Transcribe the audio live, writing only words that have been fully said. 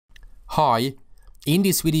Hi, in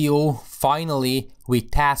this video, finally, we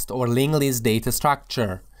test our linked list data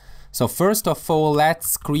structure. So first of all,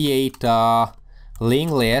 let's create a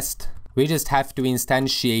linked list. We just have to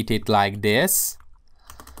instantiate it like this.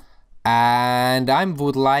 And I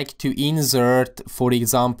would like to insert, for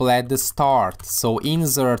example, at the start. So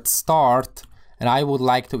insert start, and I would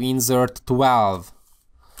like to insert 12.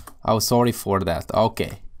 Oh, sorry for that.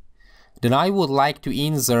 Okay. Then I would like to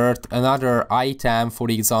insert another item,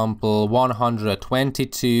 for example,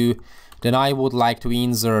 122. Then I would like to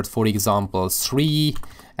insert, for example, 3.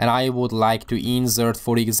 And I would like to insert,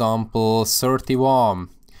 for example, 31.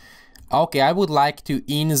 Okay, I would like to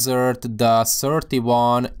insert the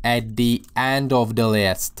 31 at the end of the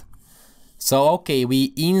list. So, okay,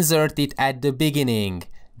 we insert it at the beginning.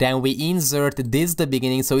 Then we insert this the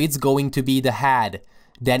beginning, so it's going to be the head.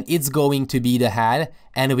 Then it's going to be the head,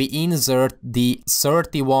 and we insert the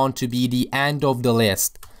 31 to be the end of the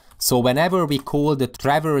list. So whenever we call the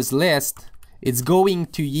traverse list, it's going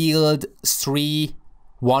to yield 3,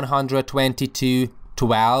 122,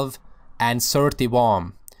 12, and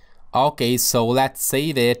 31. Okay, so let's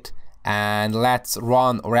save it and let's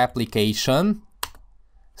run our application.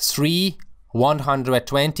 3,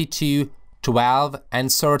 122, 12,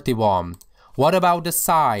 and 31. What about the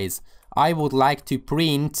size? I would like to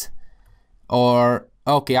print, I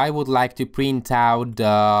would like to print out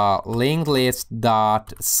the linked list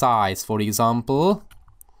dot size, for example.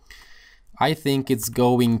 I think it's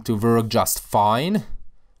going to work just fine.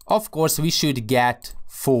 Of course, we should get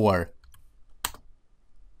 4.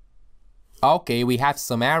 Okay, we have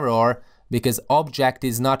some error because object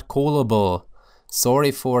is not callable.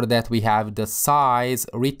 Sorry for that. We have the size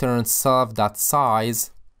return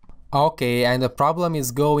self.size. Okay, and the problem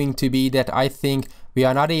is going to be that I think we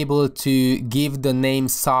are not able to give the name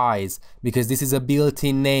size because this is a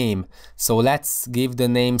built-in name. So let's give the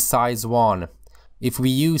name size1. If we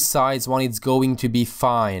use size1, it's going to be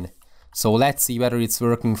fine. So let's see whether it's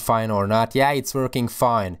working fine or not. Yeah, it's working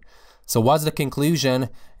fine. So what's the conclusion?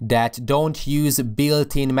 That don't use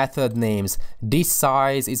built-in method names. This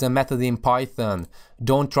size is a method in Python.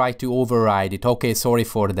 Don't try to override it. Okay, sorry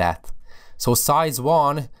for that. So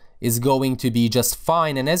size1 is going to be just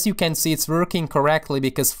fine, and as you can see, it's working correctly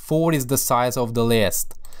because 4 is the size of the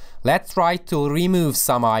list. Let's try to remove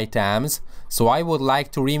some items. So I would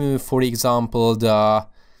like to remove, for example, the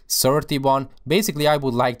 31. Basically, I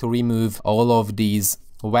would like to remove all of these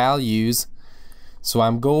values. So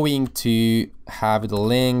I'm going to have the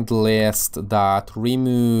linked list that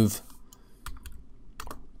remove.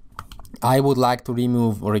 I would like to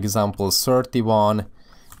remove, for example, 31.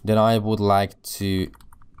 Then I would like to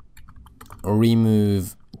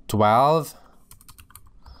remove 12.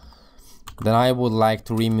 Then I would like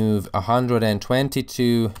to remove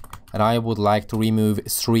 122, and I would like to remove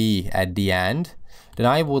 3 at the end. Then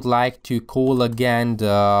I would like to call again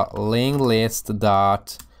the linked list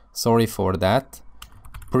dot, sorry for that,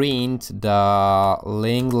 print the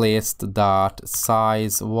linked list dot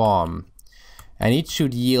size1, and it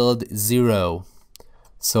should yield 0.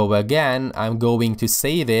 So again, I'm going to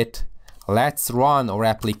save it. Let's run our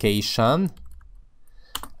application.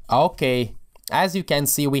 Okay, as you can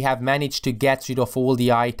see, we have managed to get rid of all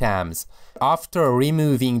the items after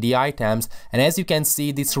removing the items, and as you can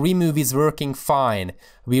see, this remove is working fine.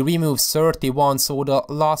 We remove 31, so the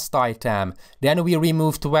last item. Then we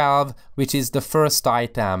remove 12, which is the first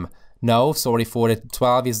item. No, sorry for it,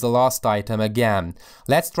 12 is the last item again.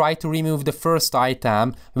 Let's try to remove the first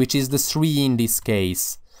item, which is the 3 in this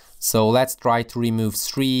case. So let's try to remove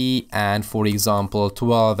 3 and, for example,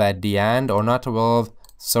 12 at the end, or not 12,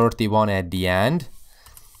 31 at the end.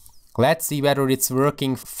 Let's see whether it's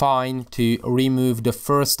working fine to remove the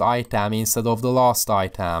first item instead of the last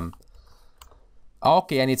item.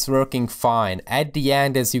 Okay, and it's working fine. At the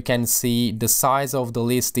end, as you can see, the size of the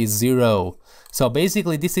list is 0. So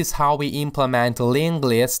basically, this is how we implement a linked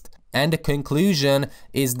list. And the conclusion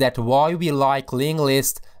is that why we like linked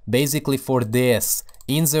list, basically for this.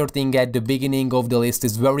 Inserting at the beginning of the list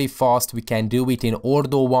is very fast. We can do it in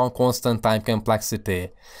order 1 constant time complexity.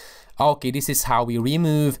 Okay, this is how we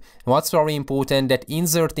remove. What's very important, that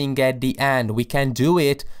inserting at the end, we can do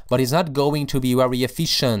it, but it's not going to be very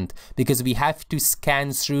efficient because we have to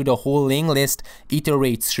scan through the whole linked list,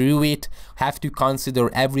 iterate through it, have to consider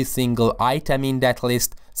every single item in that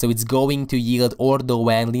list, so it's going to yield order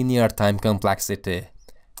 1 linear time complexity.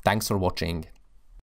 Thanks for watching.